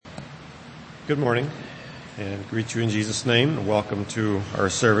Good morning, and greet you in Jesus' name, and welcome to our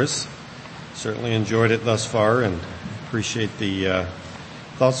service. Certainly enjoyed it thus far, and appreciate the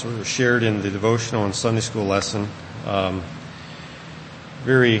thoughts that were shared in the devotional and Sunday school lesson.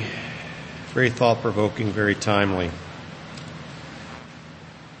 Very, very thought-provoking, very timely.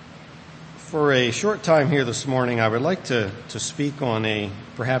 For a short time here this morning, I would like to speak on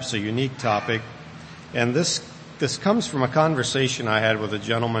perhaps a unique topic, and this comes from a conversation I had with a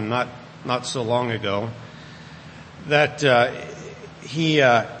gentleman not so long ago, that he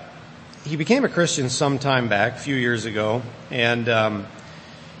became a Christian some time back, a few years ago, and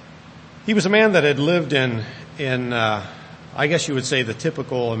he was a man that had lived in I guess you would say the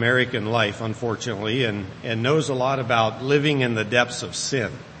typical American life, unfortunately, and knows a lot about living in the depths of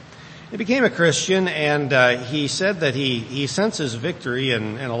sin. He became a Christian, and he said that he senses victory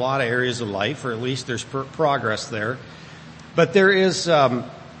in a lot of areas of life, or at least there's progress there. But there is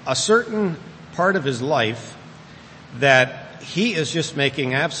a certain part of his life that he is just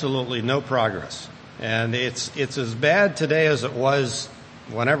making absolutely no progress. And it's as bad today as it was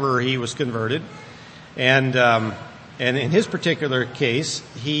whenever he was converted. And in his particular case,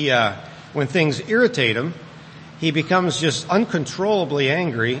 when things irritate him, he becomes just uncontrollably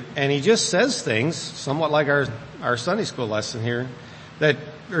angry, and he just says things, somewhat like our Sunday school lesson here, that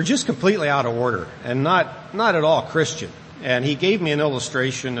are just completely out of order and not at all Christian. And he gave me an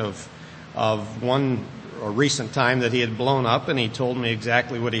illustration of one recent time that he had blown up, and he told me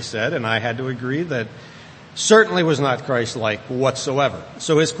exactly what he said, and I had to agree that certainly was not Christ-like whatsoever.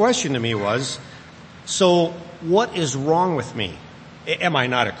 So his question to me was, so what is wrong with me? Am I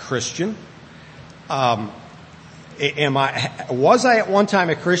not a Christian? Was I at one time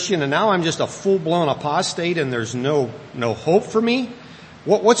a Christian and now I'm just a full-blown apostate and there's no hope for me?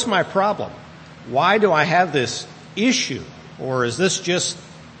 What's my problem? Why do I have this issue? Or is this just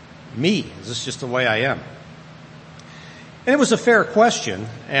me? Is this just the way I am? And it was a fair question,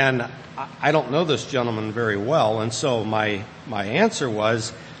 and I don't know this gentleman very well, and so my answer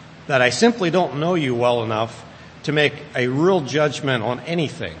was that I simply don't know you well enough to make a real judgment on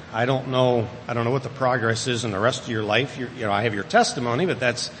anything. I don't know what the progress is in the rest of your life. I have your testimony, but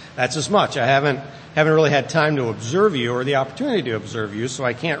that's as much. I haven't really had time to observe you or the opportunity to observe you, so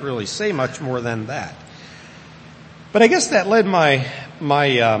I can't really say much more than that. But I guess that led my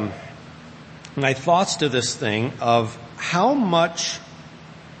thoughts to this thing of how much,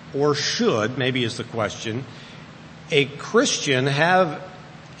 or should, maybe is the question, a Christian have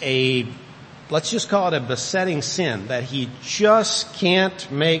let's just call it a besetting sin that he just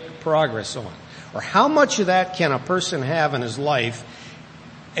can't make progress on? Or how much of that can a person have in his life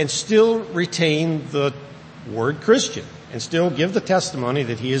and still retain the word Christian and still give the testimony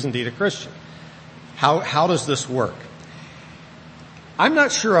that he is indeed a Christian? How does this work? I'm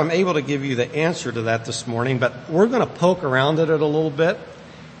not sure I'm able to give you the answer to that this morning, but we're going to poke around at it a little bit.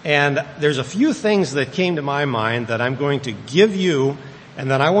 And there's a few things that came to my mind that I'm going to give you,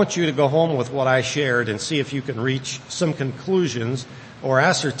 and then I want you to go home with what I shared and see if you can reach some conclusions or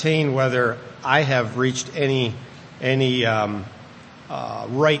ascertain whether I have reached any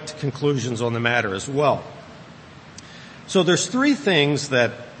right conclusions on the matter as well. So there's three things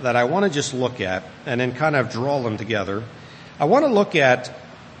that I want to just look at and then kind of draw them together. I want to look at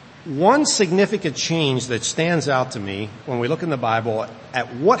one significant change that stands out to me when we look in the Bible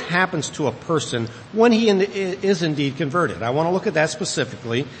at what happens to a person when he is indeed converted. I want to look at that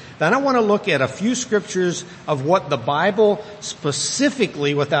specifically. Then I want to look at a few scriptures of what the Bible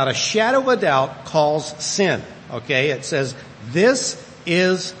specifically, without a shadow of a doubt, calls sin. Okay? It says, this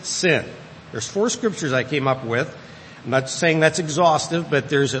is sin. There's 4 scriptures I came up with. I'm not saying that's exhaustive, but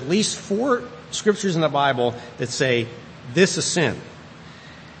there's at least 4 scriptures in the Bible that say, this is sin.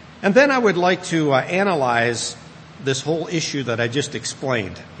 And then I would like to analyze this whole issue that I just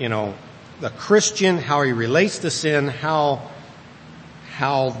explained. The Christian, how he relates to sin, how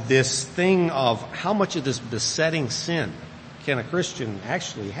this thing of how much of this besetting sin can a Christian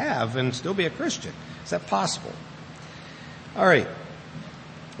actually have and still be a Christian? Is that possible? All right.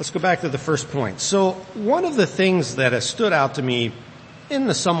 Let's go back to the first point. So one of the things that has stood out to me in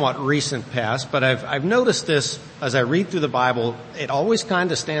the somewhat recent past, but I've noticed this as I read through the Bible, it always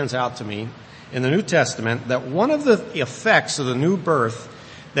kind of stands out to me in the New Testament that one of the effects of the new birth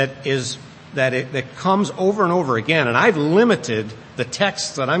that comes over and over again, and I've limited the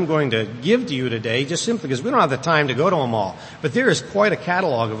texts that I'm going to give to you today just simply because we don't have the time to go to them all, but there is quite a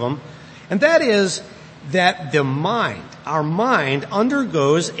catalog of them, and that is that our mind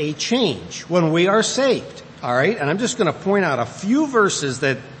undergoes a change when we are saved. All right, and I'm just going to point out a few verses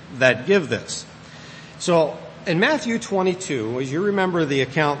that give this. So in Matthew 22, as you remember the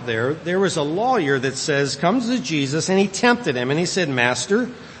account there was a lawyer that comes to Jesus and he tempted him and he said, Master,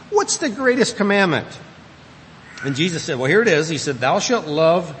 what's the greatest commandment? And Jesus said, well, here it is. He said, thou shalt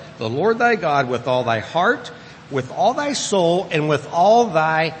love the Lord thy God with all thy heart, with all thy soul, and with all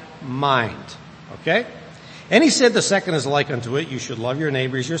thy mind. Okay? And he said the second is like unto it, you should love your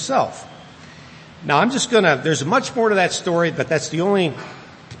neighbors yourself. Now there's much more to that story, but that's the only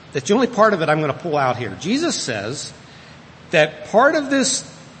part of it I'm going to pull out here. Jesus says that part of this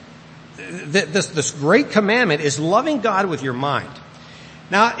great commandment is loving God with your mind.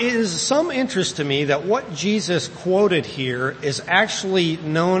 Now, it is some interest to me that what Jesus quoted here is actually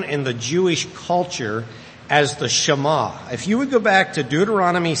known in the Jewish culture as the Shema. If you would go back to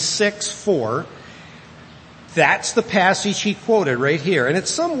Deuteronomy 6:4, that's the passage he quoted right here. And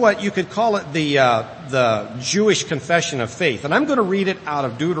it's somewhat, you could call it the Jewish confession of faith. And I'm going to read it out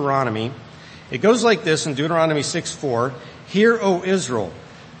of Deuteronomy. It goes like this in Deuteronomy 6:4. Hear, O Israel,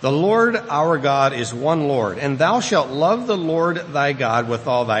 the Lord our God is one Lord, and thou shalt love the Lord thy God with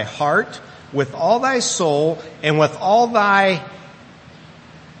all thy heart, with all thy soul, and with all thy,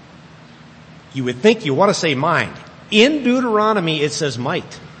 you would think you want to say mind. In Deuteronomy it says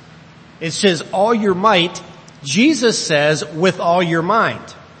might. It says all your might. Jesus says with all your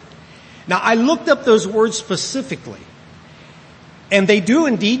mind. Now I looked up those words specifically, and they do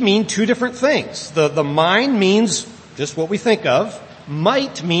indeed mean two different things. The mind means just what we think of.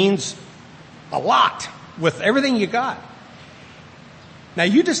 Might means a lot, with everything you got. Now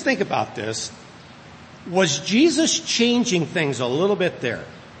you just think about this. Was Jesus changing things a little bit there?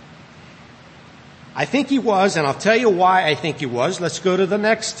 I think he was, and I'll tell you why I think he was. Let's go to the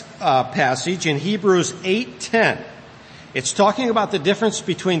next passage in Hebrews 8:10. It's talking about the difference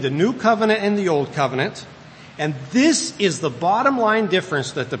between the new covenant and the old covenant. And this is the bottom line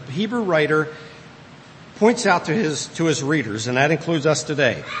difference that the Hebrew writer points out to his readers, and that includes us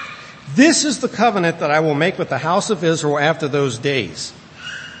today. This is the covenant that I will make with the house of Israel after those days.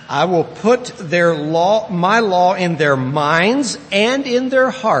 I will put my law in their minds and in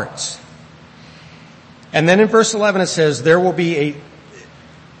their hearts. And then in verse 11 it says, there will be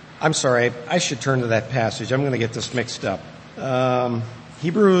I'm sorry, I should turn to that passage. I'm going to get this mixed up.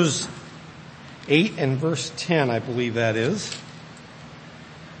 Hebrews 8 and verse 10, I believe that is.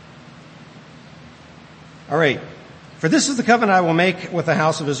 All right. For this is the covenant I will make with the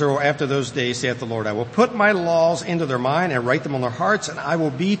house of Israel after those days, saith the Lord. I will put my laws into their mind and write them on their hearts, and I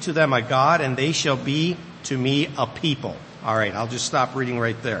will be to them a God, and they shall be to me a people. All right, I'll just stop reading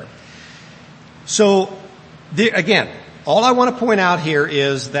right there. So, again, all I want to point out here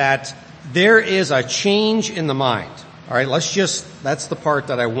is that there is a change in the mind. All right, that's the part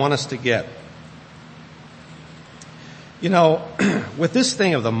that I want us to get. You know, with this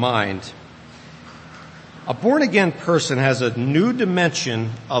thing of the mind, a born-again person has a new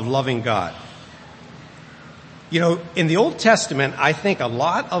dimension of loving God. You know, in the Old Testament, I think a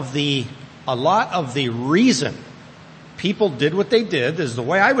lot of the reason people did what they did, is the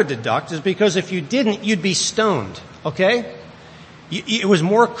way I would deduct, is because if you didn't, you'd be stoned, okay? It was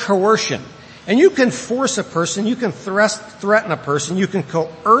more coercion. And you can force a person, you can threaten a person, you can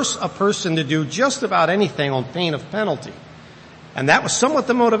coerce a person to do just about anything on pain of penalty. And that was somewhat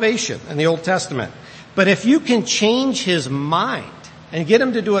the motivation in the Old Testament. But if you can change his mind and get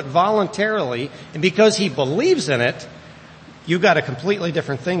him to do it voluntarily, and because he believes in it, you've got a completely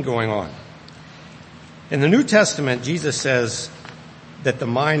different thing going on. In the New Testament, Jesus says that the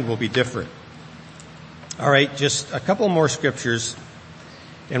mind will be different. All right, just a couple more scriptures.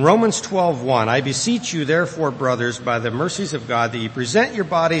 In Romans 12:1, I beseech you therefore, brothers, by the mercies of God, that you present your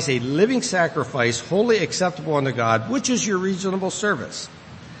bodies a living sacrifice, wholly acceptable unto God, which is your reasonable service.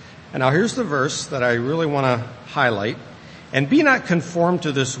 And now here's the verse that I really want to highlight. And be not conformed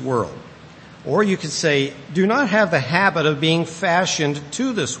to this world. Or you could say, do not have the habit of being fashioned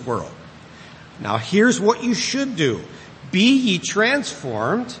to this world. Now here's what you should do. Be ye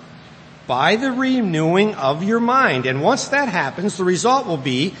transformed by the renewing of your mind. And once that happens, the result will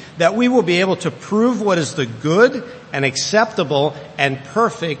be that we will be able to prove what is the good and acceptable and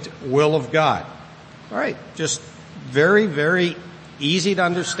perfect will of God. All right, just very, very easy to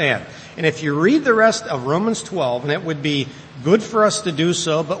understand. And if you read the rest of Romans 12, and it would be good for us to do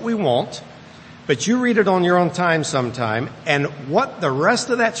so, but we won't. But you read it on your own time sometime. And what the rest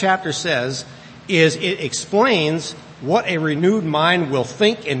of that chapter says is it explains what a renewed mind will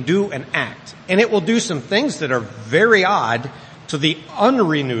think and do and act. And it will do some things that are very odd to the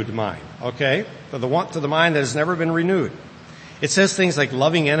unrenewed mind, okay? To the mind that has never been renewed. It says things like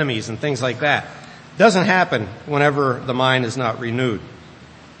loving enemies and things like that. Doesn't happen whenever the mind is not renewed.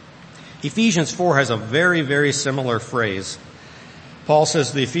 Ephesians 4 has a very, very similar phrase. Paul says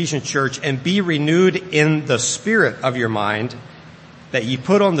to the Ephesian church, "And be renewed in the spirit of your mind, that ye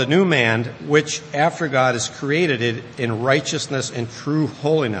put on the new man, which after God has created it in righteousness and true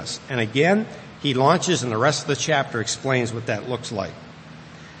holiness." And again, he launches, and the rest of the chapter explains what that looks like.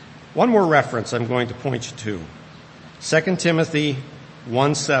 One more reference I'm going to point you to. 2 Timothy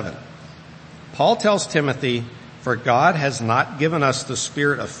 1:7. Paul tells Timothy, "For God has not given us the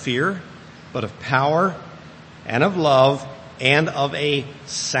spirit of fear, but of power and of love and of a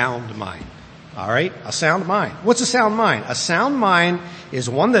sound mind." All right? A sound mind. What's a sound mind? A sound mind is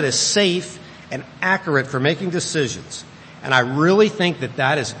one that is safe and accurate for making decisions. And I really think that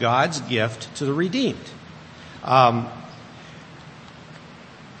that is God's gift to the redeemed.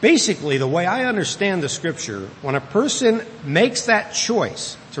 Basically, the way I understand the scripture, when a person makes that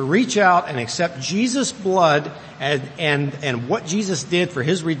choice to reach out and accept Jesus' blood and what Jesus did for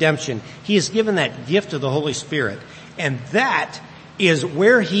his redemption, he is given that gift of the Holy Spirit. And that is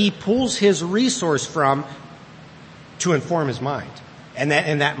where he pulls his resource from to inform his mind. And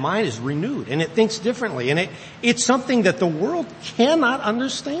that mind is renewed, and it thinks differently. And it's something that the world cannot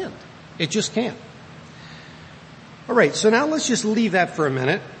understand. It just can't. All right, so now let's just leave that for a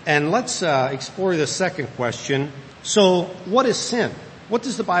minute, and let's explore the second question. So what is sin? What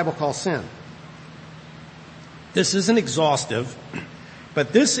does the Bible call sin? This isn't exhaustive,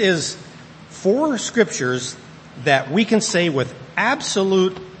 but this is 4 scriptures that we can say with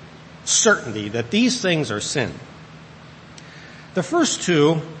absolute certainty that these things are sin. The first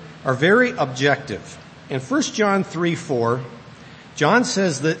 2 are very objective. In 1 John 3:4, John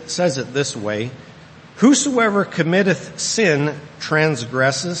says it this way: "Whosoever committeth sin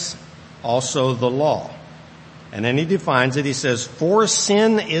transgresses also the law." And then he defines it. He says, "For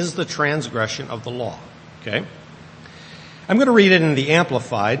sin is the transgression of the law." Okay? I'm going to read it in the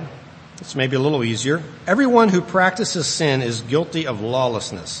Amplified. It's maybe a little easier. "Everyone who practices sin is guilty of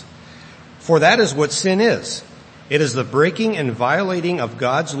lawlessness. For that is what sin is. It is the breaking and violating of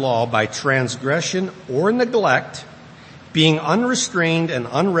God's law by transgression or neglect, being unrestrained and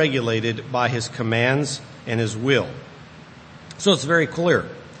unregulated by his commands and his will." So it's very clear.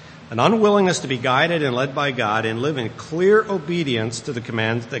 An unwillingness to be guided and led by God and live in clear obedience to the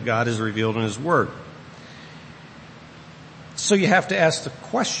commands that God has revealed in his word. So you have to ask the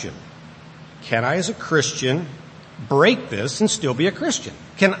question, can I as a Christian break this and still be a Christian?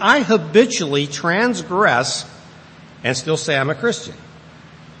 Can I habitually transgress and still say I'm a Christian?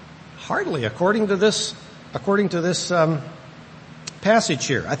 Hardly, according to this passage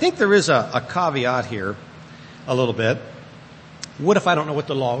here. I think there is a caveat here a little bit. What if I don't know what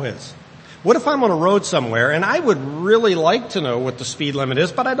the law is? What if I'm on a road somewhere and I would really like to know what the speed limit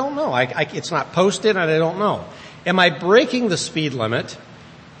is, but I don't know. It's not posted and I don't know. Am I breaking the speed limit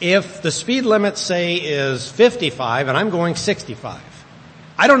if the speed limit, say, is 55 and I'm going 65?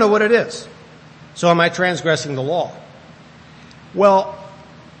 I don't know what it is. So am I transgressing the law? Well,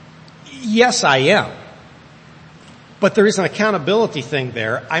 yes, I am. But there is an accountability thing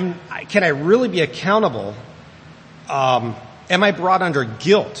there. Can I really be accountable? Am I brought under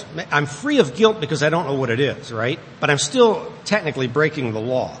guilt? I'm free of guilt because I don't know what it is, right? But I'm still technically breaking the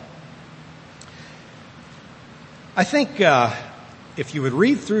law. I think if you would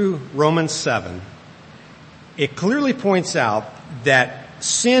read through Romans 7, it clearly points out that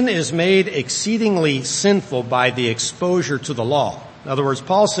sin is made exceedingly sinful by the exposure to the law. In other words,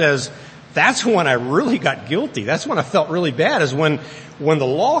 Paul says, that's when I really got guilty. That's when I felt really bad, is when the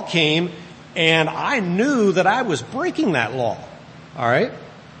law came and I knew that I was breaking that law. All right?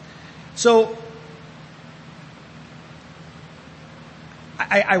 So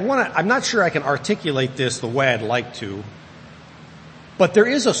I'm not sure I can articulate this the way I'd like to, but there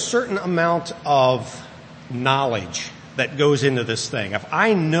is a certain amount of knowledge that goes into this thing. If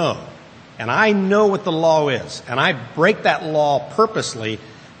I know, and I know what the law is, and I break that law purposely,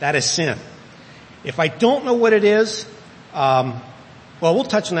 that is sin. If I don't know what it is, well, we'll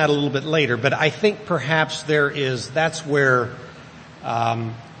touch on that a little bit later, but I think perhaps that's where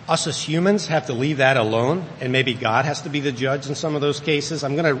us as humans have to leave that alone, and maybe God has to be the judge in some of those cases.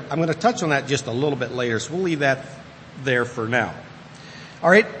 I'm gonna touch on that just a little bit later, so we'll leave that there for now. All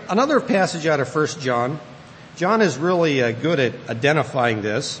right, another passage out of 1 John. John is really good at identifying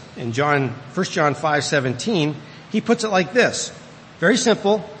this. In 1 John 5:17, he puts it like this. Very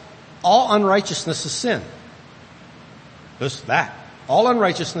simple. All unrighteousness is sin. Just that. All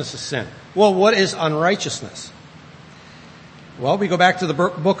unrighteousness is sin. Well, what is unrighteousness? Well, we go back to the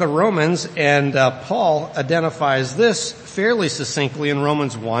book of Romans, and Paul identifies this fairly succinctly in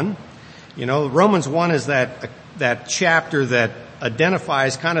Romans 1. You know, Romans 1 is that chapter that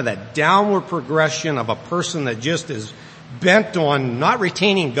identifies kind of that downward progression of a person that just is bent on not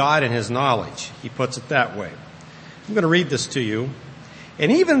retaining God in his knowledge. He puts it that way. I'm going to read this to you.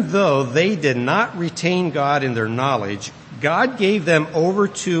 And even though they did not retain God in their knowledge, God gave them over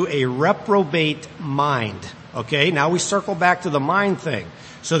to a reprobate mind. Okay, now we circle back to the mind thing.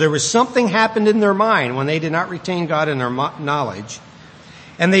 So there was something happened in their mind when they did not retain God in their knowledge.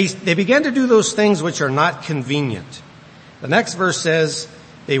 And they began to do those things which are not convenient. The next verse says,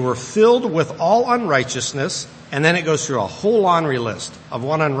 they were filled with all unrighteousness, and then it goes through a whole laundry list of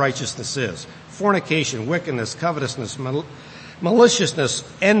what unrighteousness is. Fornication, wickedness, covetousness, maliciousness,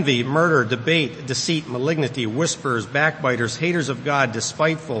 envy, murder, debate, deceit, malignity, whisperers, backbiters, haters of God,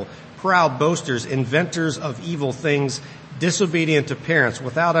 despiteful, proud, boasters, inventors of evil things, disobedient to parents,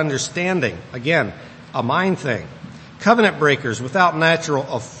 without understanding. Again, a mind thing. Covenant breakers, without natural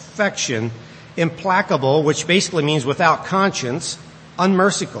affection, implacable, which basically means without conscience,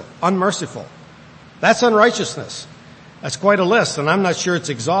 unmerciful. That's unrighteousness. That's quite a list, and I'm not sure it's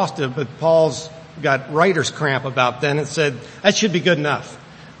exhaustive, but Paul's got writer's cramp about that and said, that should be good enough.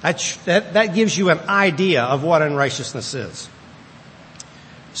 That gives you an idea of what unrighteousness is.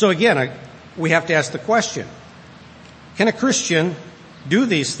 So again, we have to ask the question, can a Christian do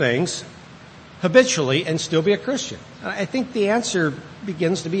these things habitually and still be a Christian? I think the answer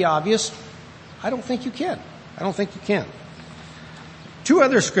begins to be obvious. I don't think you can. Two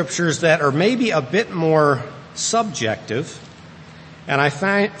other scriptures that are maybe a bit more subjective, and I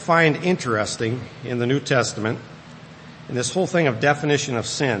find interesting in the New Testament, in this whole thing of definition of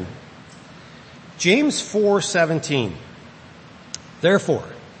sin. James 4:17. Therefore,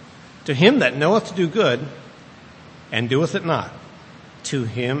 to him that knoweth to do good, and doeth it not, to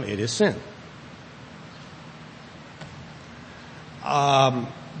him it is sin.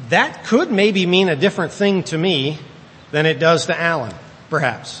 That could maybe mean a different thing to me than it does to Alan,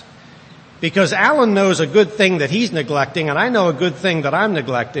 perhaps. Because Alan knows a good thing that he's neglecting, and I know a good thing that I'm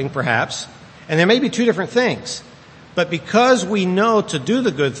neglecting, perhaps. And there may be two different things. But because we know to do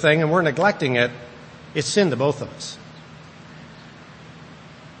the good thing and we're neglecting it, it's sin to both of us.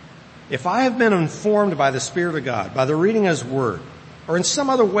 If I have been informed by the Spirit of God, by the reading of His Word, or in some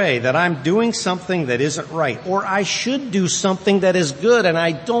other way that I'm doing something that isn't right, or I should do something that is good and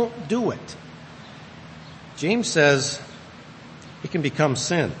I don't do it, James says it can become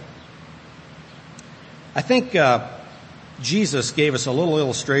sin. I think Jesus gave us a little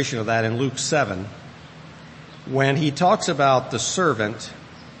illustration of that in Luke 7 when he talks about the servant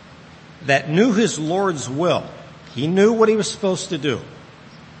that knew his Lord's will. He knew what he was supposed to do,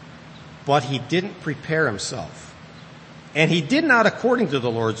 but he didn't prepare himself. And he did not according to the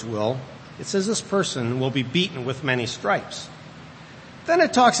Lord's will. It says this person will be beaten with many stripes. Then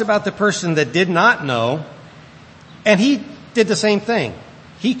it talks about the person that did not know, and he did the same thing.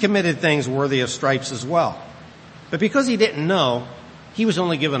 He committed things worthy of stripes as well. But because he didn't know, he was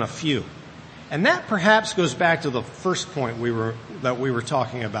only given a few. And that perhaps goes back to the first point that we were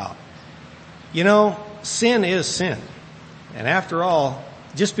talking about. You know, sin is sin. And after all,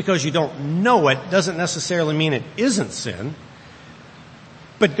 just because you don't know it doesn't necessarily mean it isn't sin.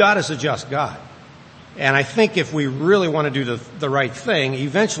 But God is a just God. And I think if we really want to do the right thing,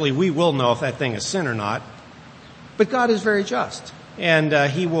 eventually we will know if that thing is sin or not. But God is very just. And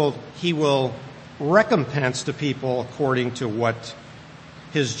He will recompense to people according to what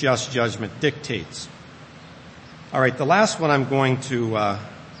His just judgment dictates. All right, the last one I'm going to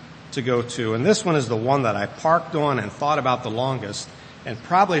go to, and this one is the one that I parked on and thought about the longest, and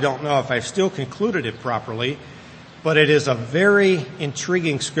probably don't know if I've still concluded it properly, but it is a very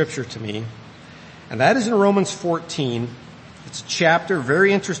intriguing scripture to me, and that is in Romans 14. It's a chapter,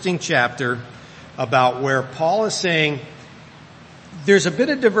 very interesting chapter, about where Paul is saying there's a bit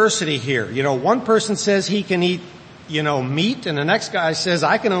of diversity here. You know, one person says he can eat, meat, and the next guy says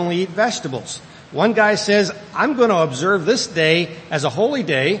I can only eat vegetables. One guy says I'm going to observe this day as a holy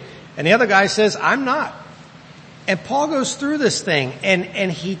day, and the other guy says I'm not. And Paul goes through this thing,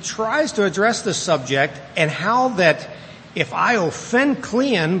 and he tries to address the subject and how that if I offend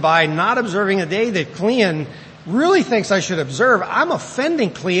Cleon by not observing a day that Cleon really thinks I should observe, I'm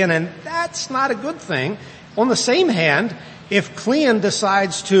offending Cleon, and that's not a good thing. On the same hand, if Cleon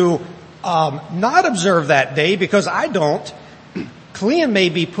decides to not observe that day because I don't, Cleon may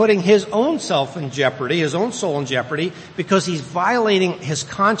be putting his own self in jeopardy, his own soul in jeopardy, because he's violating his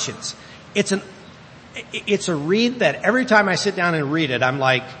conscience. It's a read that every time I sit down and read it, I'm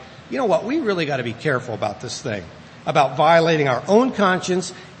like, you know what, we really got to be careful about this thing, about violating our own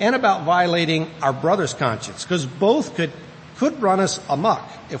conscience and about violating our brother's conscience, because both could run us amok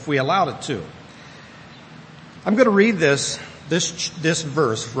if we allowed it to. I'm going to read this this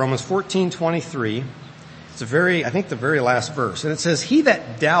verse, Romans 14:23. It's I think the very last verse. And it says, "He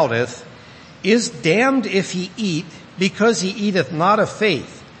that doubteth is damned if he eat, because he eateth not of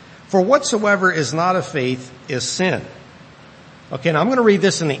faith. For whatsoever is not of faith is sin." Okay, now I'm going to read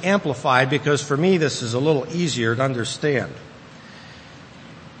this in the Amplified because for me this is a little easier to understand.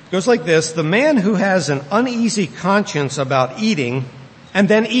 It goes like this: "The man who has an uneasy conscience about eating and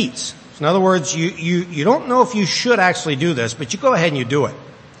then eats." So in other words, you don't know if you should actually do this, but you go ahead and you do it.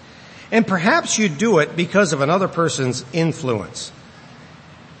 And perhaps you do it because of another person's influence.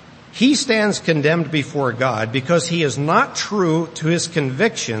 He stands condemned before God because he is not true to his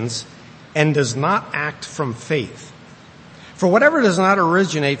convictions and does not act from faith. For whatever does not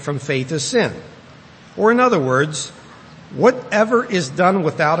originate from faith is sin. Or in other words, whatever is done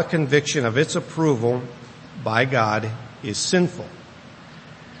without a conviction of its approval by God is sinful.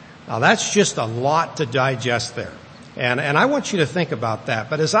 Now that's just a lot to digest there. And I want you to think about that.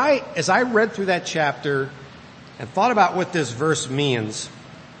 But as I read through that chapter and thought about what this verse means,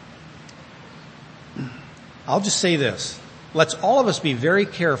 I'll just say this. Let's all of us be very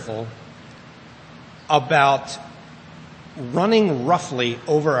careful about running roughly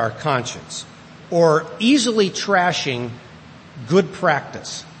over our conscience or easily trashing good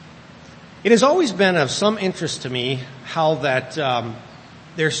practice. It has always been of some interest to me how that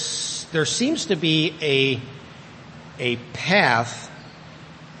there seems to be a path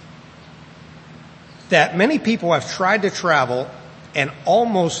that many people have tried to travel and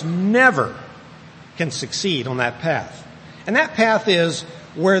almost never can succeed on that path. And that path is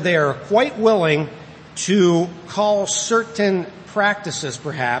where they are quite willing to call certain practices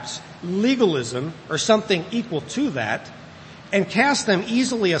perhaps legalism or something equal to that and cast them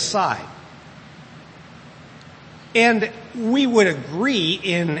easily aside. And we would agree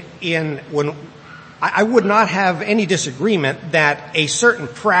when I would not have any disagreement that a certain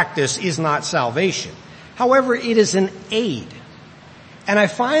practice is not salvation. However, it is an aid. And I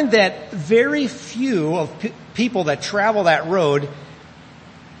find that very few of people that travel that road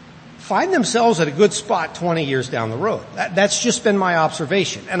find themselves at a good spot 20 years down the road. That's just been my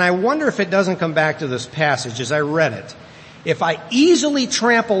observation. And I wonder if it doesn't come back to this passage as I read it. If I easily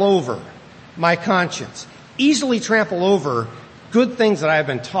trample over my conscience, easily trample over good things that I have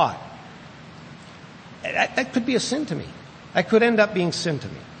been taught, that could be a sin to me. That could end up being sin to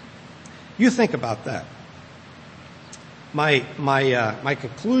me. You think about that. My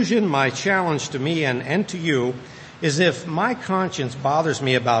conclusion, my challenge to me and to you is if my conscience bothers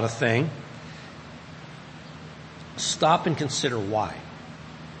me about a thing, stop and consider why.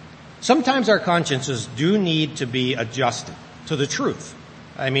 Sometimes our consciences do need to be adjusted to the truth.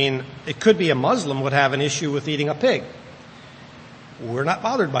 I mean, it could be a Muslim would have an issue with eating a pig. We're not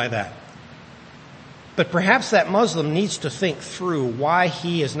bothered by that. But perhaps that Muslim needs to think through why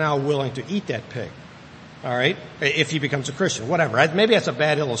he is now willing to eat that pig. All right? If he becomes a Christian, whatever. Maybe that's a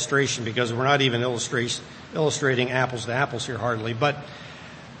bad illustration because we're not even illustrating apples to apples here hardly. But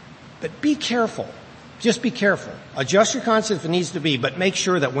be careful. Just be careful. Adjust your conscience if it needs to be, but make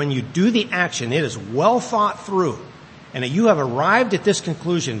sure that when you do the action, it is well thought through and that you have arrived at this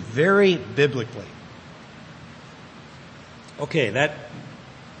conclusion very biblically. Okay, that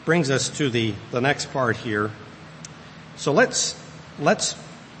brings us to the next part here. So let's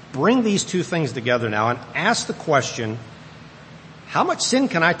bring these two things together now and ask the question, how much sin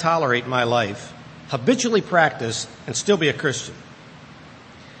can I tolerate in my life, habitually practice, and still be a Christian?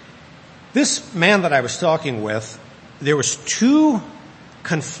 This man that I was talking with, there was two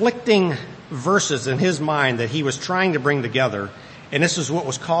conflicting verses in his mind that he was trying to bring together, and this is what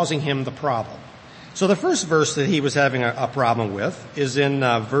was causing him the problem. So the first verse that he was having a problem with is in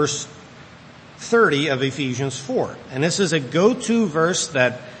verse 30 of Ephesians 4. And this is a go-to verse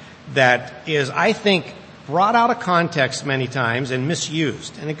that is, I think, brought out of context many times and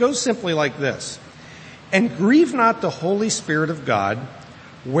misused. And it goes simply like this: "And grieve not the Holy Spirit of God,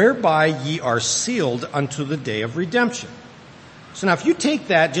 whereby ye are sealed unto the day of redemption." So now if you take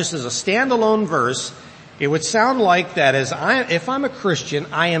that just as a standalone verse, it would sound like that if I'm a Christian,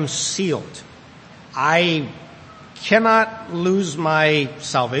 I am sealed. I cannot lose my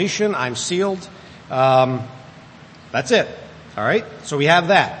salvation. I'm sealed. That's it. All right? So we have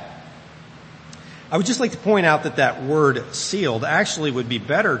that. I would just like to point out that word sealed actually would be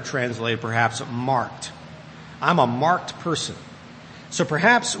better translated perhaps marked. I'm a marked person. So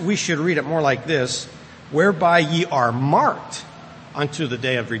perhaps we should read it more like this: "Whereby ye are marked unto the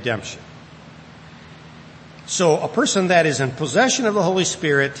day of redemption." So a person that is in possession of the Holy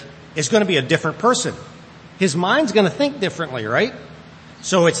Spirit is going to be a different person. His mind's going to think differently, right?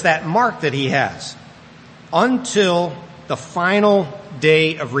 So it's that mark that he has until the final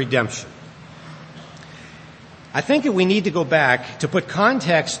day of redemption. I think that we need to go back, to put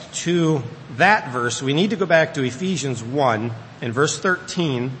context to that verse, we need to go back to Ephesians 1 in verse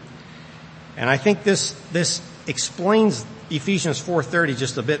 13. And I think this explains Ephesians 4:30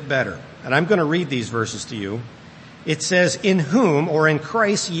 just a bit better. And I'm going to read these verses to you. It says, in whom, or in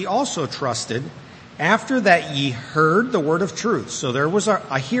Christ, ye also trusted, after that ye heard the word of truth. So there was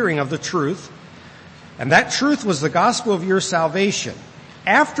a hearing of the truth. And that truth was the gospel of your salvation.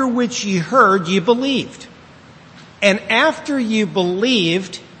 After which ye heard, ye believed. And after you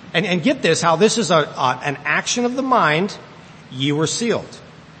believed, and get this, how this is an action of the mind, ye were sealed.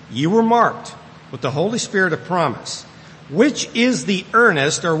 Ye were marked with the Holy Spirit of promise, which is the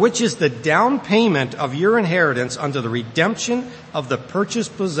earnest, or which is the down payment of your inheritance unto the redemption of the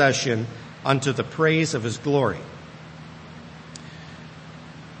purchased possession unto the praise of his glory.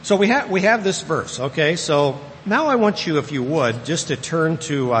 So we have this verse, okay? So now I want you, if you would, just to turn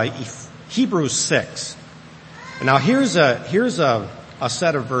to Hebrews 6. Now here's a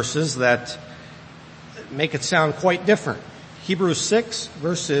set of verses that make it sound quite different. Hebrews 6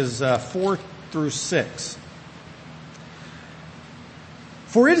 verses 4 through 6.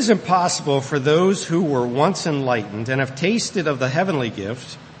 For it is impossible for those who were once enlightened and have tasted of the heavenly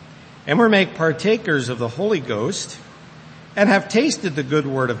gift and were made partakers of the Holy Ghost and have tasted the good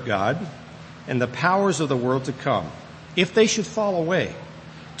word of God and the powers of the world to come, if they should fall away,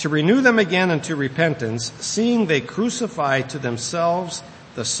 to renew them again unto repentance, seeing they crucify to themselves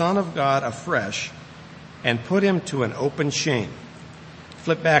the Son of God afresh and put him to an open shame.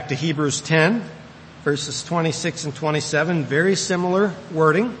 Flip back to Hebrews 10, verses 26 and 27, very similar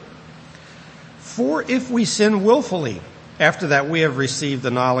wording. For if we sin willfully, after that we have received the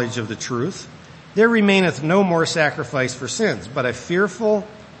knowledge of the truth, there remaineth no more sacrifice for sins, but a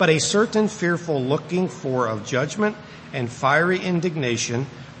certain fearful looking for of judgment and fiery indignation,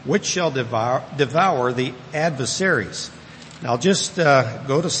 which shall devour the adversaries. Now just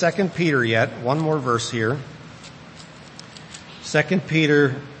go to 2 Peter yet, one more verse here. 2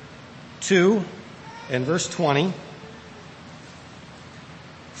 Peter 2 and verse 20.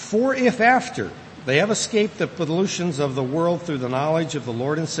 For if after they have escaped the pollutions of the world through the knowledge of the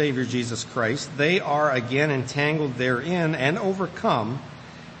Lord and Savior Jesus Christ, they are again entangled therein and overcome,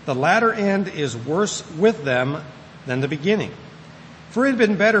 the latter end is worse with them than the beginning. For it had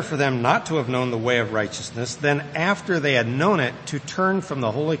been better for them not to have known the way of righteousness than after they had known it to turn from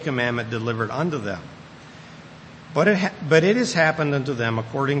the holy commandment delivered unto them. But it has happened unto them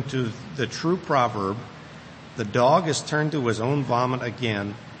according to the true proverb, the dog is turned to his own vomit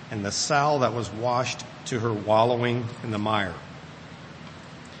again, and the sow that was washed to her wallowing in the mire.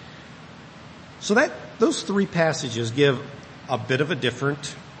 So those three passages give a bit of a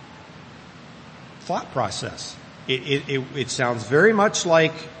different thought process. It sounds very much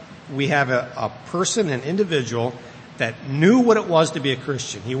like we have a person, an individual that knew what it was to be a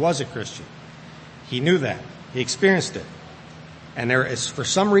Christian. He was a Christian. He knew that. He experienced it. And for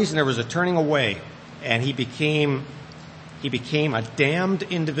some reason there was a turning away, and he became a damned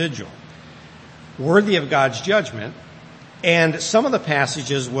individual, worthy of God's judgment. And some of the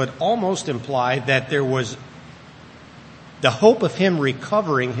passages would almost imply that there was the hope of him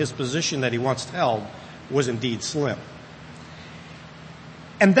recovering his position that he once held was indeed slim.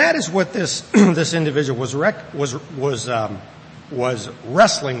 And that is what this individual was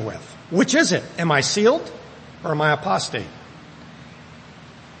wrestling with. Which is it? Am I sealed or am I apostate?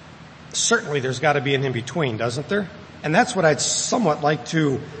 Certainly there's got to be an in-between, doesn't there? And that's what I'd somewhat like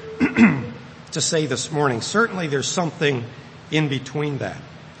to say this morning. Certainly there's something in between that.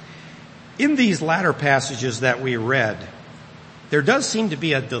 In these latter passages that we read, there does seem to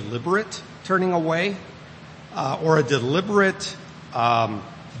be a deliberate turning away, or a deliberate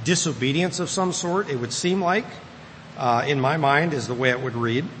disobedience of some sort, it would seem like, in my mind, is the way it would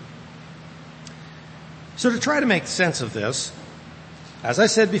read. So to try to make sense of this, as I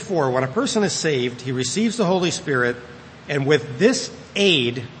said before, when a person is saved, he receives the Holy Spirit, and with this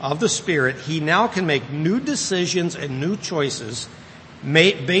aid of the Spirit, he now can make new decisions and new choices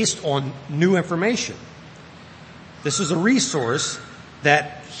based on new information. This is a resource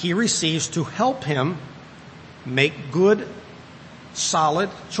that he receives to help him make good, solid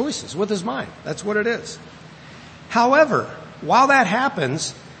choices with his mind. That's what it is. However, while that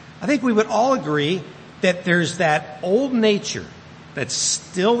happens, I think we would all agree that there's that old nature that's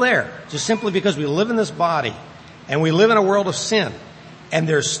still there, just simply because we live in this body and we live in a world of sin. And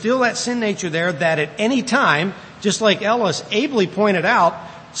there's still that sin nature there that at any time, just like Ellis ably pointed out,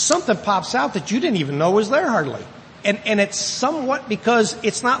 something pops out that you didn't even know was there hardly. And it's somewhat because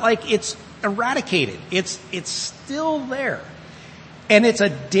it's not like it's eradicated. It's still there. And it's a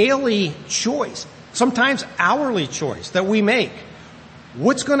daily choice, sometimes hourly choice that we make.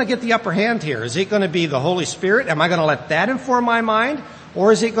 What's going to get the upper hand here? Is it going to be the Holy Spirit? Am I going to let that inform my mind?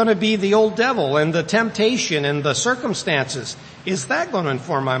 Or is it going to be the old devil and the temptation and the circumstances? Is that going to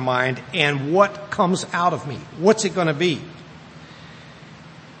inform my mind and what comes out of me? What's it going to be?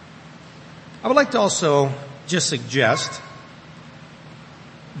 I would like to also just suggest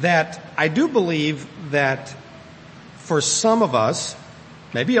that I do believe that for some of us,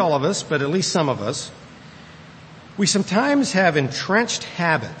 maybe all of us, but at least some of us, we sometimes have entrenched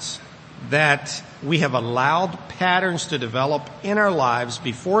habits that we have allowed patterns to develop in our lives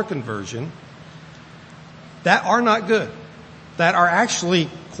before conversion that are not good, that are actually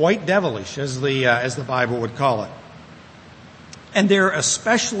quite devilish, as the Bible would call it. And they're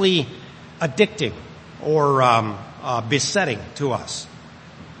especially addicting or besetting to us.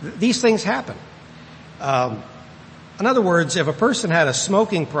 These things happen. In other words, if a person had a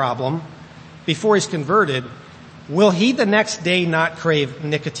smoking problem before he's converted, will he the next day not crave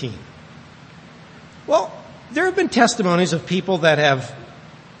nicotine? Well, there have been testimonies of people that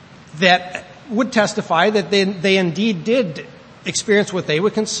would testify that they indeed did experience what they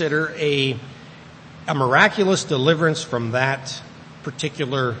would consider a miraculous deliverance from that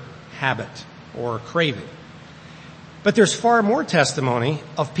particular habit or craving. But there's far more testimony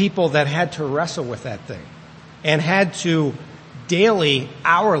of people that had to wrestle with that thing and had to daily,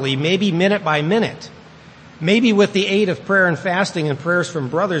 hourly, maybe minute by minute, maybe with the aid of prayer and fasting and prayers from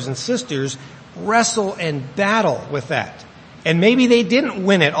brothers and sisters, wrestle and battle with that. And maybe they didn't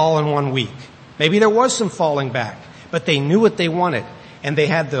win it all in 1 week. Maybe there was some falling back, but they knew what they wanted. And they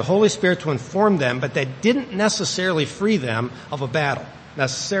had the Holy Spirit to inform them, but that didn't necessarily free them of a battle,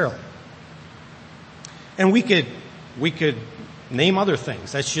 necessarily. And we could name other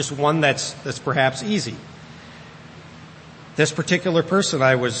things. That's just one that's perhaps easy. This particular person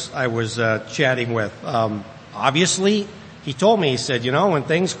I was chatting with, obviously, he told me, he said, when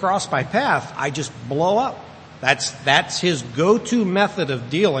things cross my path, I just blow up. That's his go-to method of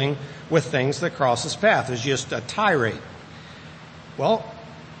dealing with things that cross his path, is just a tirade. Well,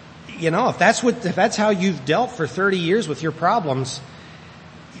 if that's how you've dealt for 30 years with your problems,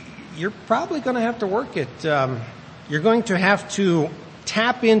 you're probably going to have to work it. You're going to have to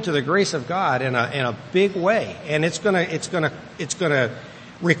tap into the grace of God in a big way, and it's going to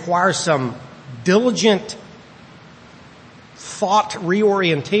require some diligent thought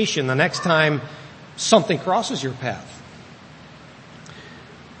reorientation the next time something crosses your path.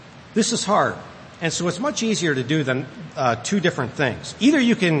 This is hard, and so it's much easier to do than two different things. Either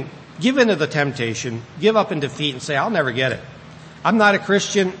you can give in to the temptation, give up in defeat, and say, "I'll never get it. I'm not a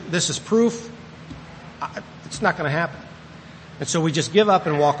Christian. This is proof. It's not going to happen." And so we just give up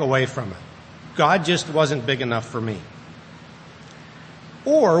and walk away from it. God just wasn't big enough for me.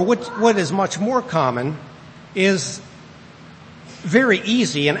 Or what is much more common is very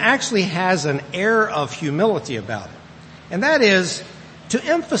easy and actually has an air of humility about it. And that is to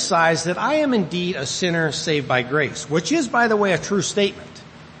emphasize that I am indeed a sinner saved by grace, which is, by the way, a true statement.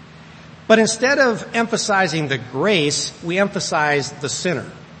 But instead of emphasizing the grace, we emphasize the sinner.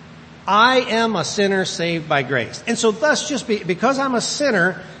 I am a sinner saved by grace. And so thus, because I'm a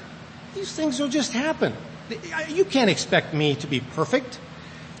sinner, these things will just happen. You can't expect me to be perfect.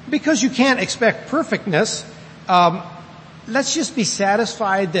 Because you can't expect perfectness, let's just be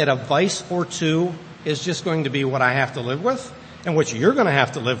satisfied that a vice or two is just going to be what I have to live with, and what you're going to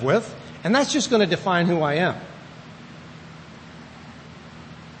have to live with, and that's just going to define who I am.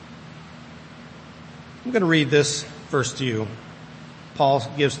 I'm going to read this verse to you. Paul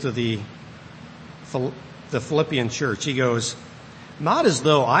gives to the Philippian church. He goes, "Not as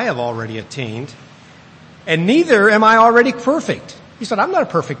though I have already attained, and neither am I already perfect." He said, "I'm not a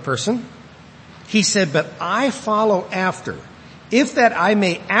perfect person." He said, "But I follow after, if that I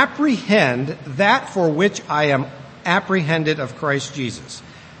may apprehend that for which I am apprehended of Christ Jesus.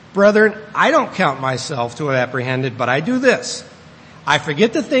 Brethren, I don't count myself to have apprehended, but I do this. I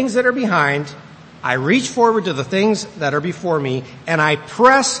forget the things that are behind, I reach forward to the things that are before me, and I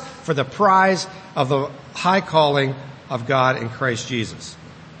press for the prize of the high calling of God in Christ Jesus."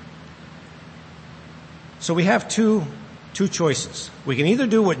 So we have two choices. We can either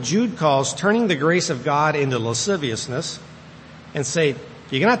do what Jude calls turning the grace of God into lasciviousness and say,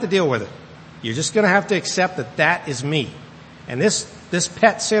 you're going to have to deal with it. You're just going to have to accept that is me. And this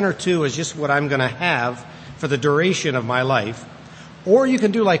pet sin or two is just what I'm going to have for the duration of my life. Or you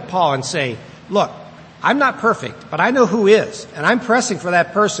can do like Paul and say, look, I'm not perfect, but I know who is, and I'm pressing for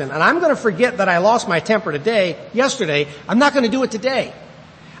that person, and I'm going to forget that I lost my temper yesterday. I'm not going to do it today.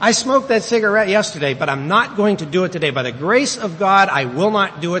 I smoked that cigarette yesterday, but I'm not going to do it today. By the grace of God, I will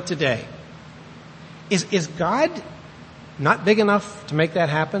not do it today. Is God not big enough to make that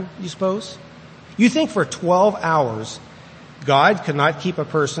happen, you suppose? You think for 12 hours, God could not keep a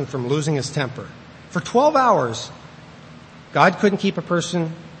person from losing his temper. For 12 hours, God couldn't keep a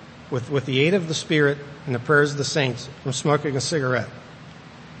person with the aid of the Spirit and the prayers of the saints from smoking a cigarette.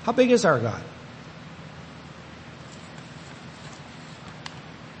 How big is our God?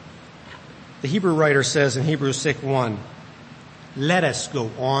 The Hebrew writer says in Hebrews 6:1, let us go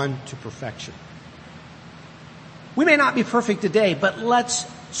on to perfection. We may not be perfect today, but let's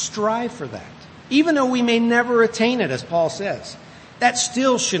strive for that. Even though we may never attain it, as Paul says, that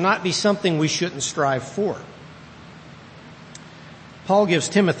still should not be something we shouldn't strive for. Paul gives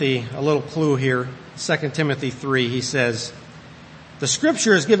Timothy a little clue here. 2 Timothy 3, he says, the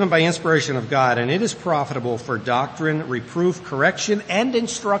scripture is given by inspiration of God, and it is profitable for doctrine, reproof, correction, and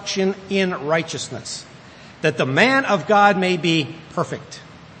instruction in righteousness, that the man of God may be perfect,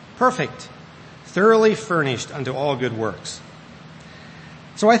 thoroughly furnished unto all good works.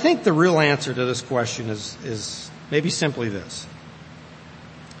 So I think the real answer to this question is maybe simply this.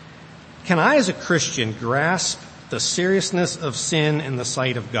 Can I as a Christian grasp the seriousness of sin in the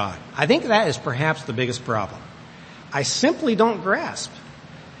sight of God? I think that is perhaps the biggest problem. I simply don't grasp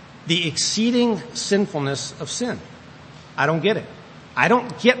the exceeding sinfulness of sin. I don't get it. I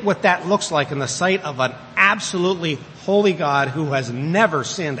don't get what that looks like in the sight of an absolutely holy God who has never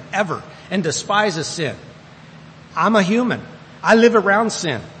sinned ever and despises sin. I'm a human. I live around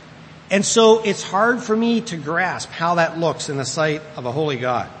sin. And so it's hard for me to grasp how that looks in the sight of a holy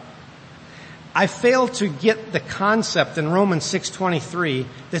God. I fail to get the concept in Romans 6:23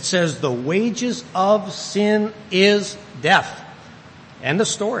 that says the wages of sin is death. End of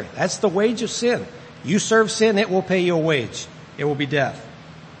story. That's the wage of sin. You serve sin, it will pay you a wage. It will be death.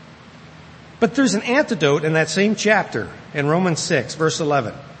 But there's an antidote in that same chapter in Romans 6, verse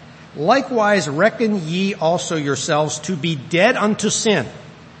 11. Likewise reckon ye also yourselves to be dead unto sin.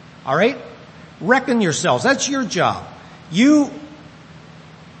 All right? Reckon yourselves. That's your job. You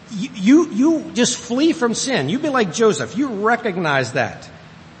just flee from sin. You be like Joseph. You recognize that.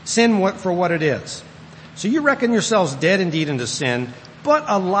 Sin for what it is. So you reckon yourselves dead indeed unto sin, but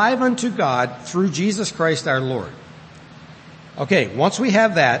alive unto God through Jesus Christ our Lord. Okay, once we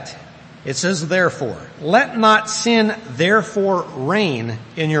have that, it says therefore, let not sin therefore reign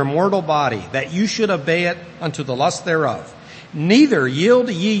in your mortal body, that you should obey it unto the lust thereof. Neither yield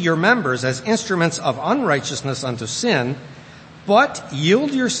ye your members as instruments of unrighteousness unto sin, but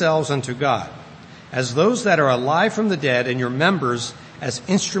yield yourselves unto God, as those that are alive from the dead, and your members as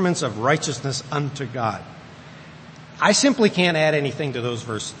instruments of righteousness unto God. I simply can't add anything to those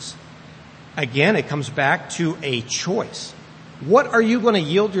verses. Again, it comes back to a choice. What are you going to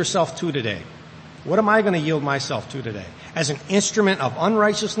yield yourself to today? What am I going to yield myself to today? As an instrument of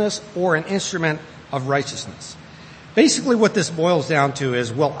unrighteousness or an instrument of righteousness? Basically what this boils down to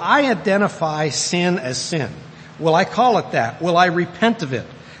is, will I identify sin as sin? Will I call it that? Will I repent of it?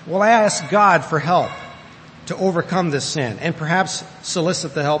 Will I ask God for help to overcome this sin and perhaps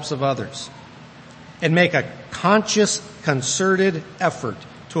solicit the helps of others and make a conscious, concerted effort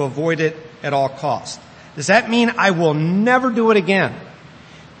to avoid it at all costs? Does that mean I will never do it again?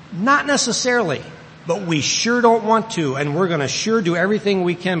 Not necessarily, but we sure don't want to, and we're going to sure do everything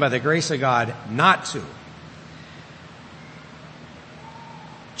we can by the grace of God not to.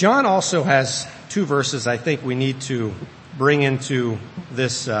 John also has two verses I think we need to bring into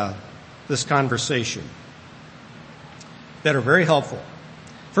this conversation that are very helpful.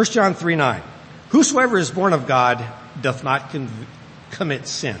 1 John 3:9. Whosoever is born of God doth not commit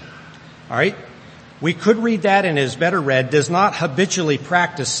sin. All right? We could read that and is better read, does not habitually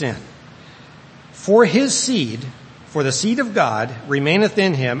practice sin. For his seed, for the seed of God, remaineth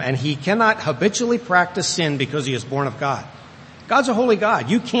in him, and he cannot habitually practice sin because he is born of God. God's a holy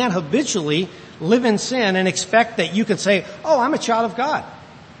God. You can't habitually live in sin and expect that you can say, oh, I'm a child of God.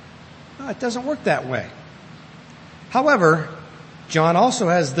 No, it doesn't work that way. However, John also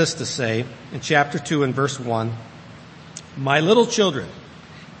has this to say in chapter 2 and verse 1, my little children,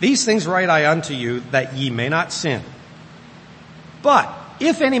 these things write I unto you, that ye may not sin. But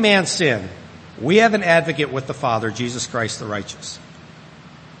if any man sin, we have an advocate with the Father, Jesus Christ the righteous.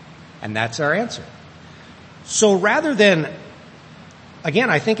 And that's our answer. So rather than,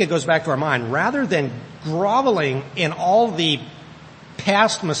 again, I think it goes back to our mind, rather than groveling in all the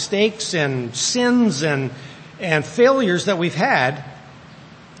past mistakes and sins and failures that we've had,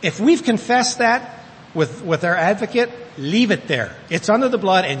 if we've confessed that with our advocate, leave it there. It's under the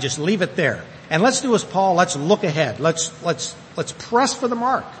blood and just leave it there. And let's do as Paul, let's look ahead. Let's press for the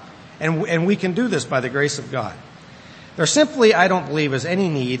mark. And we can do this by the grace of God. There simply, I don't believe, is any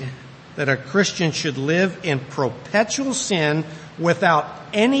need that a Christian should live in perpetual sin without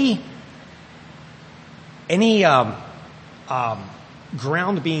any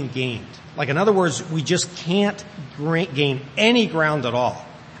ground being gained. Like, in other words, we just can't gain any ground at all.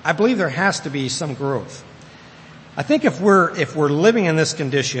 I believe there has to be some growth. I think if we're living in this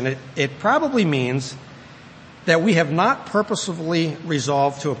condition, it probably means that we have not purposefully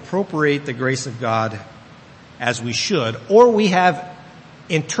resolved to appropriate the grace of God as we should, or we have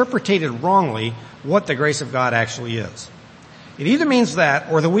interpreted wrongly what the grace of God actually is. It either means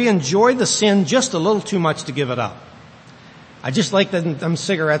that, or that we enjoy the sin just a little too much to give it up. I just like them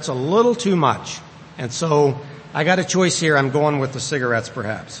cigarettes a little too much. And so I got a choice here. I'm going with the cigarettes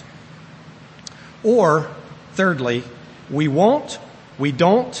perhaps. Or, thirdly, we won't, we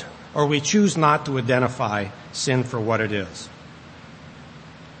don't, or we choose not to identify sin for what it is.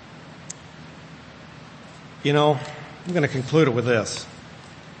 You know, I'm going to conclude it with this.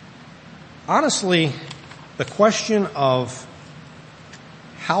 Honestly, the question of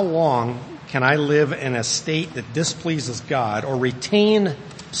how long can I live in a state that displeases God or retain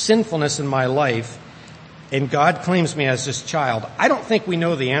sinfulness in my life and God claims me as his child, I don't think we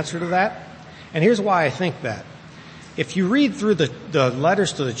know the answer to that. And here's why I think that. If you read through the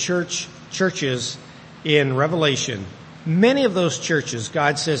letters to the churches in Revelation, many of those churches,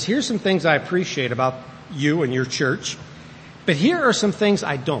 God says, here's some things I appreciate about you and your church, but here are some things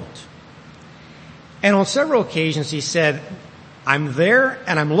I don't. And on several occasions he said, I'm there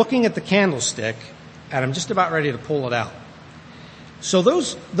and I'm looking at the candlestick and I'm just about ready to pull it out. So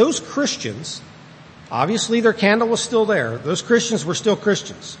those Christians, obviously their candle was still there. Those Christians were still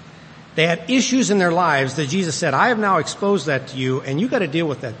Christians. They had issues in their lives that Jesus said, I have now exposed that to you and you got to deal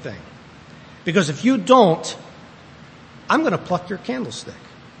with that thing. Because if you don't, I'm going to pluck your candlestick.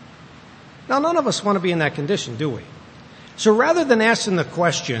 Now, none of us want to be in that condition, do we? So rather than asking the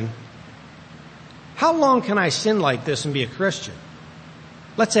question, how long can I sin like this and be a Christian?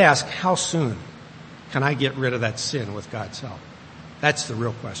 Let's ask, how soon can I get rid of that sin with God's help? That's the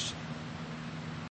real question.